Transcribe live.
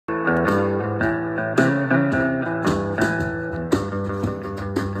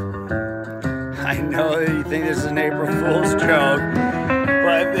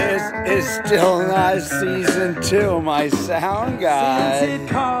Still not season 2, my sound guy.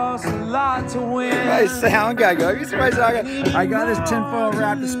 My sound guy, go. You see my sound guy? I got this tinfoil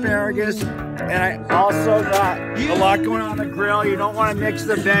wrapped asparagus, and I also got a lot going on the grill. You don't want to mix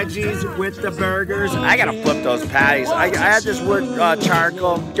the veggies with the burgers. I gotta flip those patties. I had this wood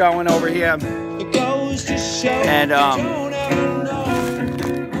charcoal going over here, and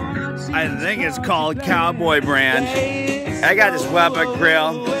I think it's called Cowboy Brand. I got this Weber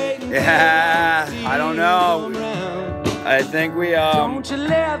grill. Yeah, I don't know. I think Brock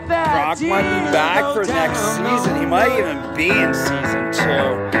might be back for next season. He might even be in season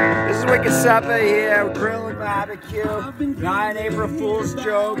 2. This is Wicked Supper here, Grill and Barbecue. 9 April Fool's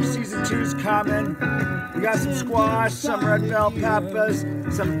joke. Season 2's coming. We got some squash, some red bell peppers,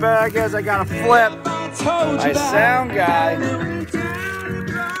 some burgers. I got a flip. My sound guy.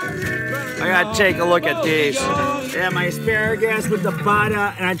 I gotta take a look at these. Yeah, my asparagus with the butter,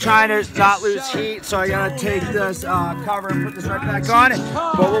 and I'm trying to not lose heat, so I gotta take this cover and put this right back on it.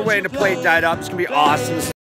 But we're waiting to plate that up. It's gonna be awesome.